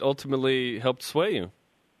say that ultimately helped sway you?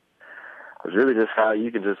 It's really just how you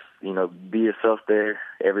can just, be yourself there.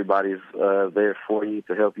 Everybody's there for you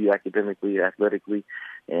to help you academically, athletically,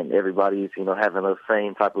 and everybody's, having the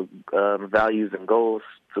same type of values and goals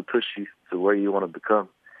to push you to where you want to become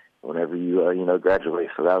whenever you, graduate.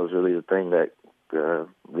 So that was really the thing that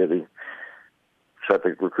really shut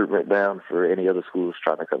the recruitment down for any other schools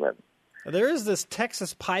trying to come in. There is this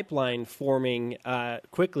Texas pipeline forming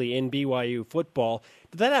quickly in BYU football.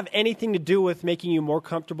 Did that have anything to do with making you more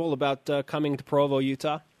comfortable about coming to Provo,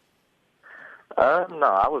 Utah? No,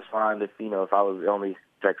 I was fine if I was the only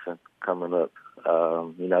Texan coming up.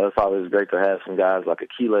 It's always great to have some guys like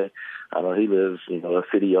Akile. I know he lives, a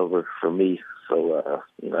city over from me. So,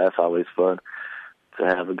 that's always fun to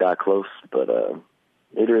have a guy close. But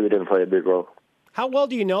it really didn't play a big role. How well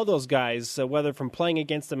do you know those guys, whether from playing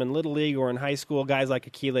against them in Little League or in high school, guys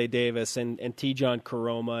like Akile Davis and T-John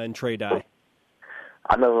Karoma and Trey Dye?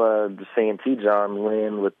 I know seeing T-John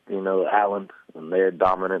win with, Allen and their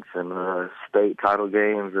dominance in state title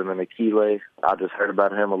games, and then Akile, I just heard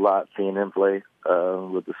about him a lot, seeing him play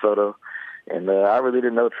with DeSoto. And I really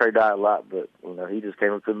didn't know Trey Dye a lot, but, he just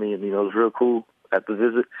came up to me and, it was real cool at the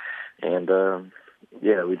visit. And,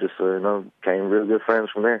 we just, became real good friends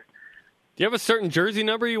from there. Do you have a certain jersey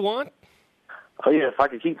number you want? Oh, yeah, if I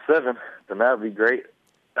could keep 7, then that would be great.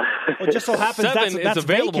 Well, it just so happens 7 that's is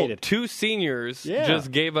available. vacated. 2 seniors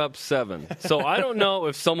just gave up 7. So I don't know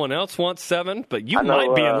if someone else wants 7, but you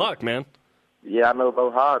might be in luck, man. Yeah, I know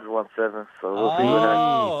Bo Hodge wants 7, so we'll see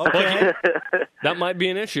what happens. Okay. That might be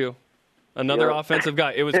an issue. Another offensive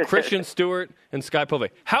guy. It was Christian Stewart and Sky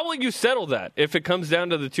Pove. How will you settle that if it comes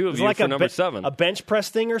down to the two of you for number 7? A bench press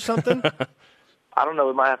thing or something? I don't know.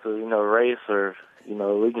 We might have to, race or,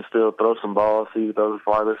 we can still throw some balls, see who throws the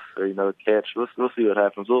farthest, or, catch. We'll see what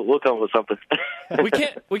happens. We'll come up with something.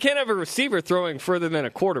 We can't have a receiver throwing further than a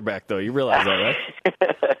quarterback, though. You realize that,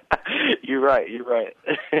 right? You're right.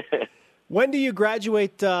 When do you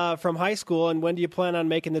graduate from high school, and when do you plan on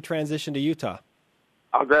making the transition to Utah?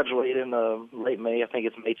 I'll graduate in late May. I think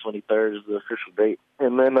it's May 23rd is the official date.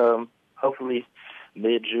 And then hopefully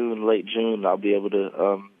mid-June, late June, I'll be able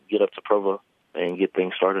to get up to Provo and get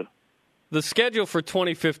things started. The schedule for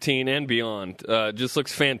 2015 and beyond just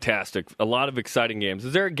looks fantastic. A lot of exciting games.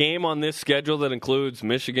 Is there a game on this schedule that includes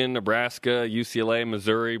Michigan, Nebraska, UCLA,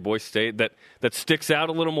 Missouri, Boise State that sticks out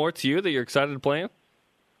a little more to you that you're excited to play in?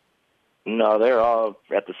 No, they're all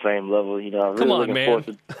at the same level. I'm really Come on, looking man. forward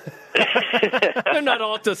to... They're not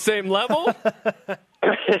all at the same level.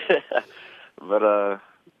 But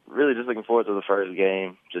really just looking forward to the first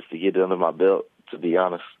game just to get it under my belt, to be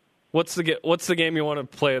honest. What's the game you want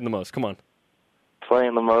to play in the most? Come on.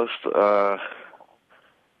 Playing the most...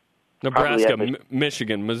 Nebraska,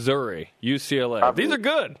 Michigan, Missouri, UCLA. These are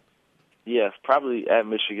good. Yes, probably at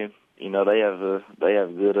Michigan. They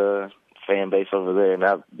have good fan base over there, and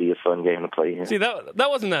that'd be a fun game to play in. See, that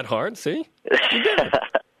wasn't that hard. See, you did it.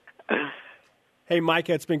 Hey,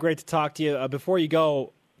 Micah, it's been great to talk to you. Before you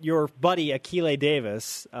go, your buddy Akile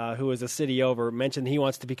Davis, who is a city over, mentioned he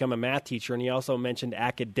wants to become a math teacher, and he also mentioned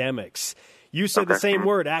academics. You said the same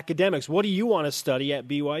word, academics. What do you want to study at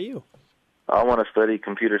BYU? I want to study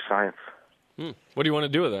computer science. What do you want to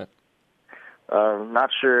do with that?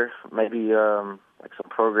 Not sure. Maybe like some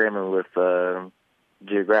programming with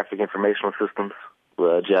geographic informational systems,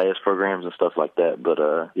 GIS programs and stuff like that. But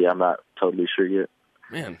I'm not totally sure yet.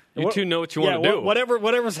 Man, you two know what you want to do.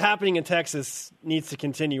 Whatever's happening in Texas needs to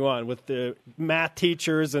continue on with the math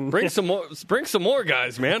teachers and bring some more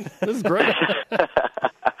guys, man. This is great.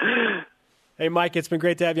 Hey, Mike, it's been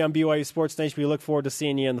great to have you on BYU Sports Nation. We look forward to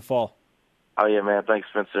seeing you in the fall. Oh yeah, man. Thanks,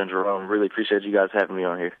 Spencer and Jerome. Really appreciate you guys having me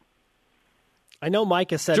on here. I know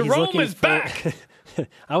Micah said Jerome he's looking is back.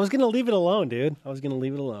 I was going to leave it alone, dude. I was going to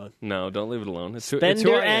leave it alone. No, don't leave it alone. It's who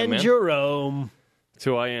Bender I am, and man. Jerome. It's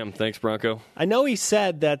who I am. Thanks, Bronco. I know he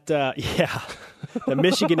said that, that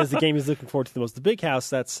Michigan is the game he's looking forward to the most. The Big House,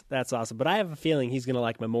 that's awesome. But I have a feeling he's going to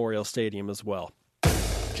like Memorial Stadium as well.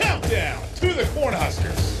 Countdown to the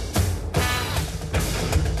Cornhuskers.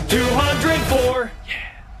 204. Yeah.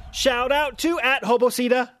 Shout out to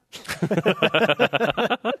 @Hobosita.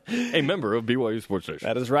 A member of BYU Sports Nation.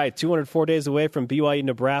 That is right. 204 days away from BYU,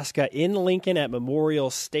 Nebraska, in Lincoln at Memorial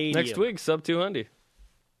Stadium. Next week, sub 200.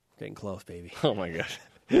 Getting close, baby. Oh my gosh.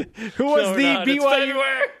 Who was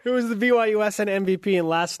the BYUSN MVP in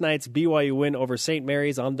last night's BYU win over St.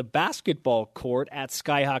 Mary's on the basketball court at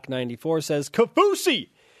Skyhawk 94 says, Kaufusi!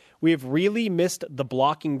 We have really missed the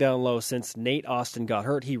blocking down low since Nate Austin got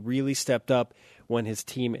hurt. He really stepped up when his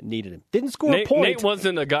team needed him. Didn't score a point. Nate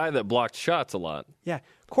wasn't a guy that blocked shots a lot. Yeah.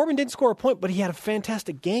 Corbin didn't score a point, but he had a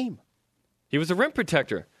fantastic game. He was a rim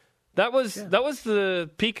protector. That was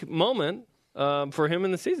the peak moment for him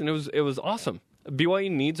in the season. It was awesome.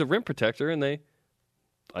 BYU needs a rim protector, and I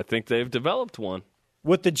think they've developed one.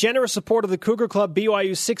 With the generous support of the Cougar Club,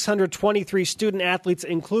 BYU's 623 student athletes,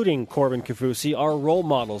 including Corbin Kaufusi, are role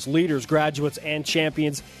models, leaders, graduates, and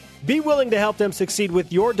champions. Be willing to help them succeed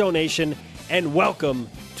with your donation, and welcome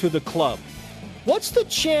to the club. What's the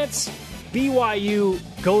chance BYU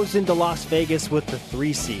goes into Las Vegas with the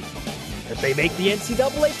 3 seed? That they make the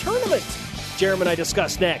NCAA tournament? Jeremy and I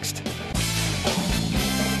discuss next.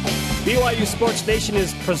 BYU Sports Nation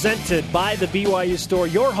is presented by the BYU Store,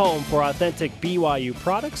 your home for authentic BYU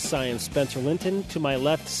products. I am Spencer Linton. To my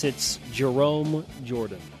left sits Jerome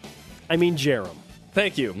Jordan. Jerome.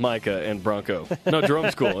 Thank you, Micah and Bronco. No,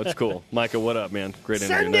 Jerome's cool. It's cool. Micah, what up, man? Great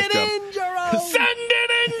interview. Send Nice it job. in, Jerome! Send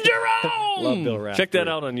it in, Jerome! Love Bill Rapp. Check that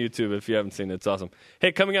out on YouTube if you haven't seen it. It's awesome.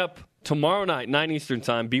 Hey, coming up tomorrow night, 9 Eastern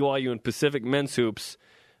Time, BYU and Pacific Men's Hoops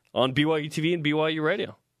on BYU TV and BYU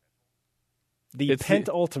Radio. The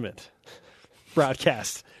penultimate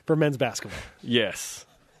broadcast for men's basketball. Yes.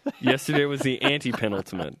 Yesterday was the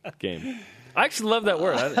anti-penultimate game. I actually love that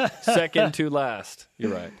word. Second to last.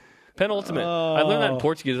 You're right. Penultimate. I learned that in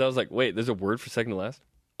Portuguese. I was like, wait, there's a word for second to last?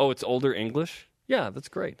 Oh, it's older English? Yeah, that's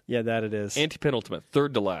great. Yeah, that it is. Anti-penultimate.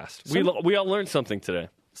 Third to last. We all learned something today.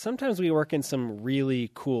 Sometimes we work in some really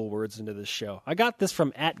cool words into this show. I got this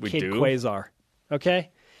from @KidQuasar.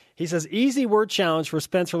 Okay? He says, easy word challenge for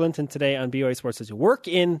Spencer Linton today on BYU Sports. Says, work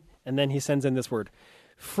in, and then he sends in this word,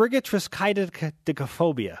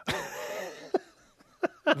 frigatriskidophobia.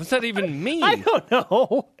 What's that even mean? I don't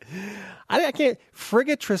know. I can't.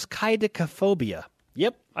 Frigatriskidophobia.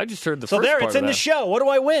 Yep. I just heard the so first there, part it's in of the that. show. What do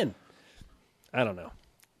I win? I don't know.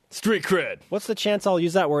 Street cred. What's the chance I'll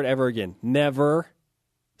use that word ever again? Never.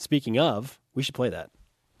 Speaking of, we should play that.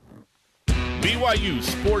 BYU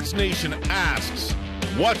Sports Nation asks,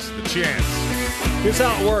 what's the chance? Here's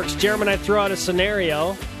how it works. Jeremy and I throw out a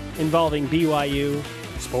scenario involving BYU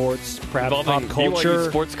sports, perhaps Involving pop culture, BYU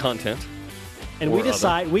sports content. and we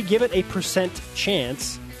decide, we give it a percent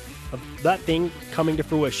chance of that thing coming to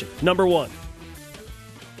fruition. Number one.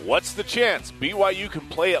 What's the chance BYU can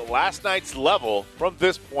play at last night's level from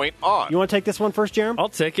this point on? You want to take this one first, Jeremy? I'll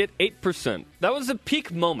take it. 8%. That was a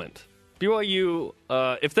peak moment. BYU,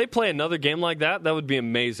 if they play another game like that, that would be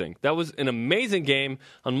amazing. That was an amazing game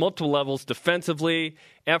on multiple levels, defensively,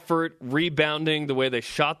 effort, rebounding, the way they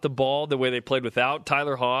shot the ball, the way they played without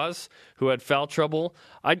Tyler Haws, who had foul trouble.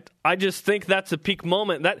 I just think that's a peak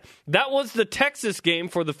moment. That was the Texas game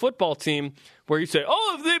for the football team where you say,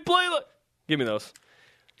 oh, if they play like... Give me those.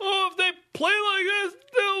 Oh, if they play like this,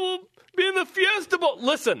 they will be in the Fiesta Bowl.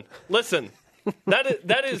 Listen.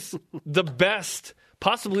 That is the best...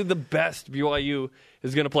 Possibly the best BYU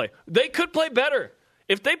is going to play. They could play better.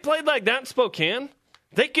 If they played like that in Spokane,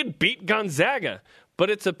 they could beat Gonzaga. But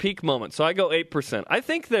it's a peak moment. So I go 8%. I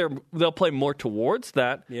think they'll play more towards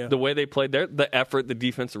that, the way they played there, the effort, the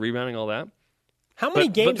defense, the rebounding, all that. How many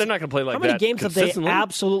games? But they're not going to play like that. How many games have they consistently.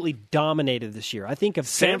 absolutely dominated this year? I think of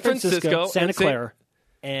San Francisco, Santa Clara,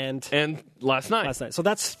 and last night. So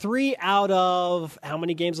that's 3 out of how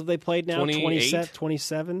many games have they played now? 28?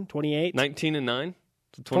 27, 28? 19-9.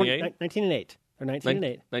 So 28? 19 and 8. Or 19 and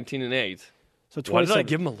 8. 19 and 8. So 27. Why did I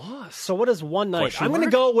give them a loss? So what is one night? Question I'm going to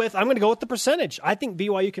mark? go with the percentage. I think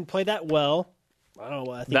BYU can play that well. I don't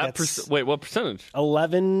know. I think that's wait, what percentage?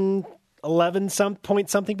 11 point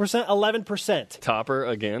something percent. 11%. Topper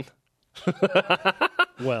again.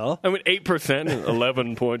 Well, I mean 8% and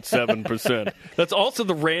 11.7%. That's also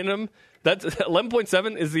the random. That's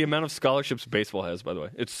 11.7 is the amount of scholarships baseball has, by the way.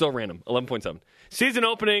 It's so random. 11.7. Season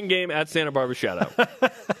opening game at Santa Barbara. Shout out.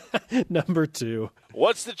 Number 2.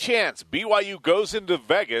 What's the chance BYU goes into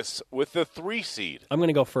Vegas with the 3 seed? I'm going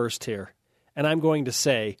to go first here, and I'm going to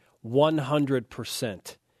say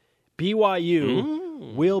 100%.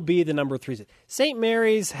 BYU will be the number 3 seed. St.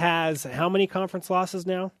 Mary's has how many conference losses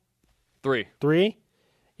now? 3. 3?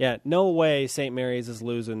 Yeah, no way St. Mary's is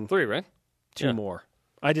losing 3, right? 2 more.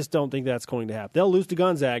 I just don't think that's going to happen. They'll lose to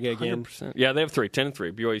Gonzaga again. 100%. Yeah, they have 3,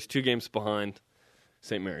 10-3. BYU's 2 games behind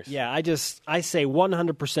St. Mary's. Yeah, I say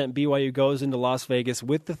 100% BYU goes into Las Vegas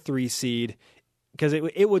with the 3 seed because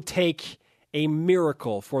it would take a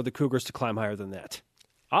miracle for the Cougars to climb higher than that.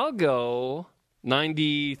 I'll go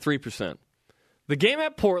 93%. The game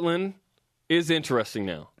at Portland is interesting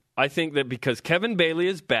now. I think that because Kevin Bailey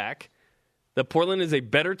is back, that Portland is a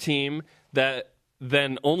better team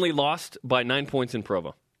than only lost by 9 points in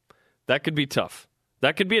Provo. That could be tough.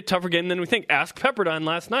 That could be a tougher game than we think. Ask Pepperdine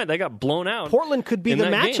last night. They got blown out. Portland could be in the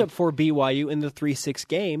that matchup game. for BYU in the 3-6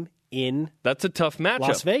 game in That's a tough matchup.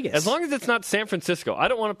 Las Vegas. As long as it's not San Francisco. I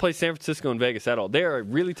don't want to play San Francisco and Vegas at all. They are a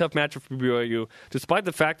really tough matchup for BYU, despite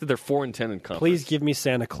the fact that they're 4-10 in conference. Please give me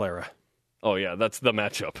Santa Clara. Oh, yeah, that's the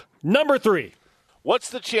matchup. Number 3. What's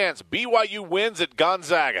the chance BYU wins at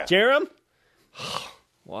Gonzaga? Jerem?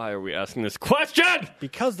 Why are we asking this question?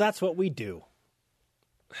 Because that's what we do.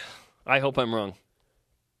 I hope I'm wrong.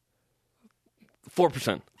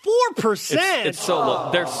 4%. 4%? It's so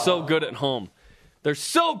low. They're so good at home. They're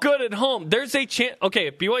so good at home. There's a chance. Okay,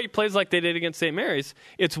 if BYU plays like they did against St. Mary's,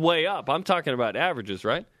 it's way up. I'm talking about averages,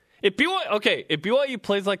 right? If BYU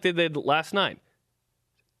plays like they did last night,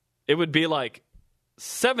 it would be like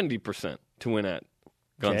 70% to win at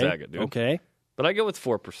Gonzaga, dude. Okay. But I go with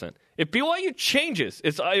 4%. If BYU changes,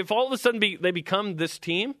 if all of a sudden they become this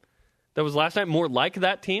team that was last night, more like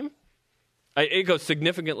that team, it goes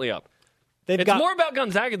significantly up. It's more about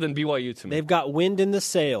Gonzaga than BYU to me. They've got wind in the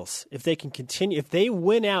sails. If they can continue, if they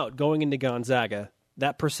win out going into Gonzaga,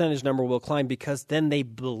 that percentage number will climb because then they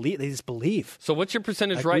just believe. So what's your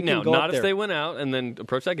percentage right now? Not if they win out and then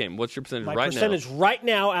approach that game. What's your percentage right now? My percentage right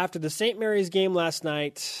now after the St. Mary's game last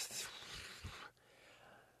night,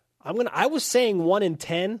 I was saying 1 in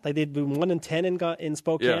 10. Like they'd been 1 in 10 in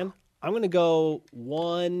Spokane. Yeah. I'm going to go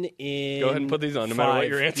 1 in. Go ahead and put these on, no 5. matter what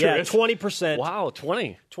your answer is. 20%. Wow,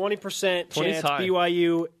 20. 20% chance high.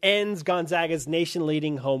 BYU ends Gonzaga's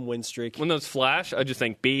nation-leading home win streak. When those flash, I just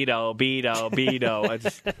think Beto, Beto, Beto. I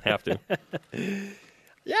just have to.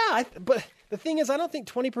 Yeah, but the thing is, I don't think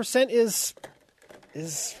 20% is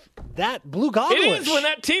that blue goggle. It is when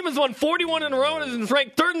that team has won 41 in a row and is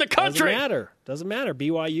ranked 3rd in the country. Doesn't matter.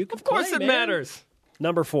 BYU can Of course play, it man. matters.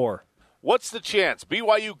 Number 4. What's the chance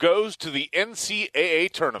BYU goes to the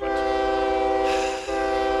NCAA tournament?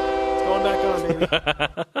 It's going back on, baby.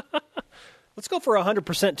 Let's go for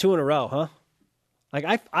 100% 2 in a row, huh? Like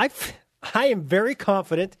I am very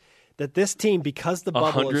confident that this team, because the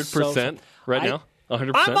bubble is 100% right now.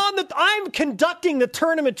 100%. I'm conducting the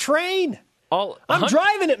tournament train. I'm 100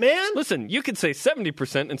 driving it, man. Listen, you could say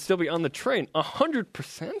 70% and still be on the train.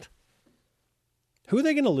 100%? Who are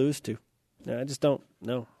they going to lose to? No, I just don't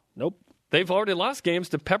know. Nope. They've already lost games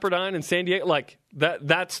to Pepperdine and San Diego. Like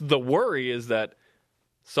that's the worry, is that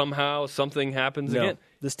somehow something happens again.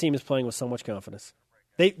 This team is playing with so much confidence.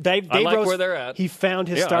 Dave I like Rose, where they're at. He found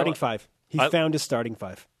his starting five. He found his starting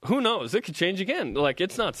five. Who knows? It could change again. Like,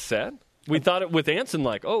 it's not set. We thought it with Anson,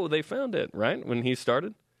 like, oh, they found it, right? When he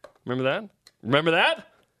started. Remember that?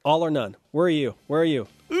 All or none. Where are you?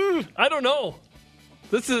 I don't know.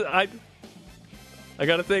 I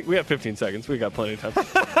got to think. We have 15 seconds. We got plenty of time.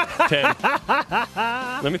 10.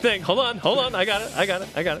 Let me think. Hold on. I got it.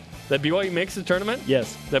 That BYU makes the tournament?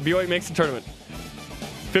 Yes. That BYU makes the tournament.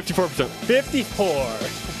 54%. 54.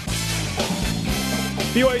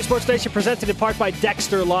 BYU Sports Nation presented in part by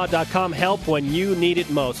DexterLaw.com. Help when you need it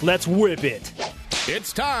most. Let's whip it.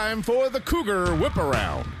 It's time for the Cougar Whip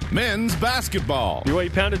Around. Men's basketball.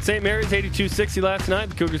 BYU pounded St. Mary's 82-60 last night.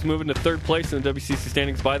 The Cougars moving to 3rd place in the WCC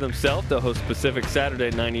standings by themselves. They'll host Pacific Saturday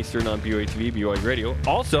at 9 Eastern on BYU TV, BYU Radio.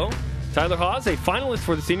 Also, Tyler Haws, a finalist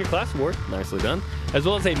for the Senior Class Award, nicely done, as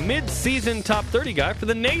well as a mid-season top 30 guy for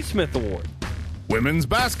the Naismith Award. Women's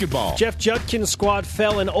basketball. Jeff Judkin's squad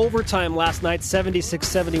fell in overtime last night,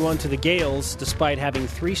 76-71 to the Gales, despite having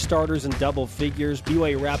 3 starters in double figures.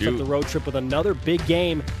 BYU wraps up the road trip with another big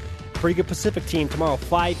game. Pretty good Pacific team tomorrow,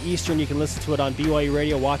 5 Eastern. You can listen to it on BYU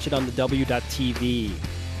Radio. Watch it on the W.TV.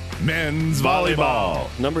 Men's volleyball.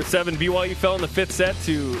 Number 7, BYU fell in the 5th set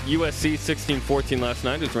to USC 16-14 last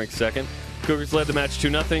night. It was ranked 2nd. Cougars led the match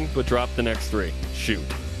 2-0, but dropped the next 3. Shoot.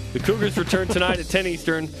 The Cougars return tonight at 10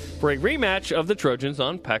 Eastern for a rematch of the Trojans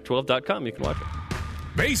on Pac12.com. You can watch it.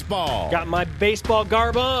 Baseball. Got my baseball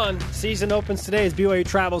garb on. Season opens today as BYU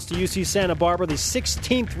travels to UC Santa Barbara, the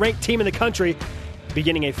 16th ranked team in the country,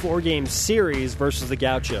 beginning a 4-game series versus the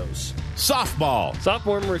Gauchos. Softball.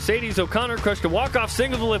 Sophomore Mercedes O'Connor crushed a walk-off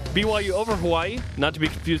single to lift BYU over Hawaii, not to be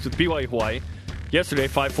confused with BYU Hawaii, yesterday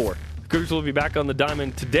 5-4. The Cougars will be back on the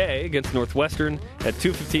diamond today against Northwestern at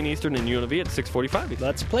 2:15 Eastern and UNLV at 6:45.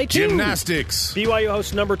 Let's play 2. Gymnastics. BYU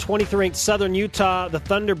hosts number 23 ranked Southern Utah, the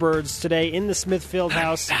Thunderbirds, today in the Smith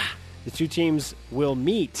Fieldhouse. The 2 teams will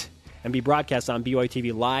meet and be broadcast on BYU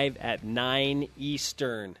TV live at 9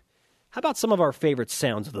 Eastern. How about some of our favorite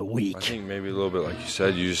sounds of the week? I think maybe a little bit like you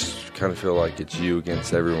said, you just kind of feel like it's you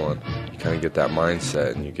against everyone. You kind of get that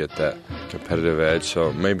mindset and you get that competitive edge.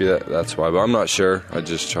 So maybe that's why, but I'm not sure. I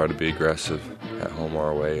just try to be aggressive at home or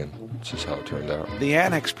away, and it's just how it turned out. The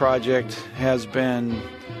Annex project has been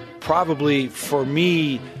probably, for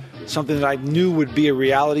me, something that I knew would be a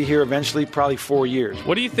reality here eventually, probably 4 years.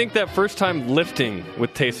 What do you think that first time lifting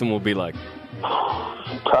with Taysom will be like?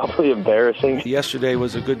 Probably embarrassing. Yesterday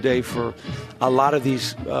was a good day for a lot of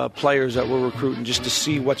these players that we're recruiting, just to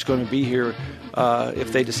see what's going to be here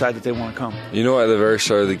if they decide that they want to come. You know, at the very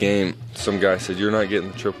start of the game, some guy said, "You're not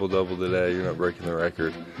getting the triple-double today. You're not breaking the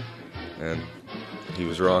record." And he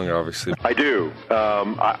was wrong, obviously. I do.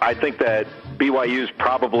 I think that BYU's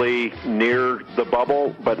probably near the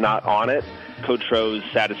bubble, but not on it. Coach Rose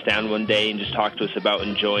sat us down one day and just talked to us about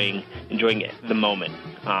enjoying the moment.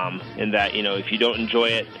 And that, if you don't enjoy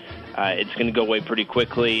it, it's going to go away pretty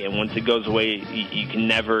quickly, and once it goes away, you can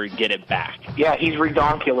never get it back. Yeah, he's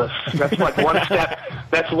redonkulous. That's like one step.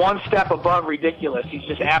 That's one step above ridiculous. He's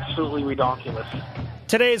just absolutely redonkulous.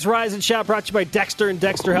 Today's Rise and Shout brought to you by Dexter and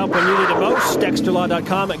Dexter Help when you need it most.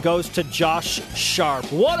 DexterLaw.com. It goes to Josh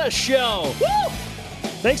Sharp. What a show! Woo!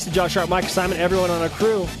 Thanks to Josh Sharp, Mike Simon, everyone on our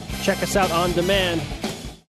crew. Check us out on demand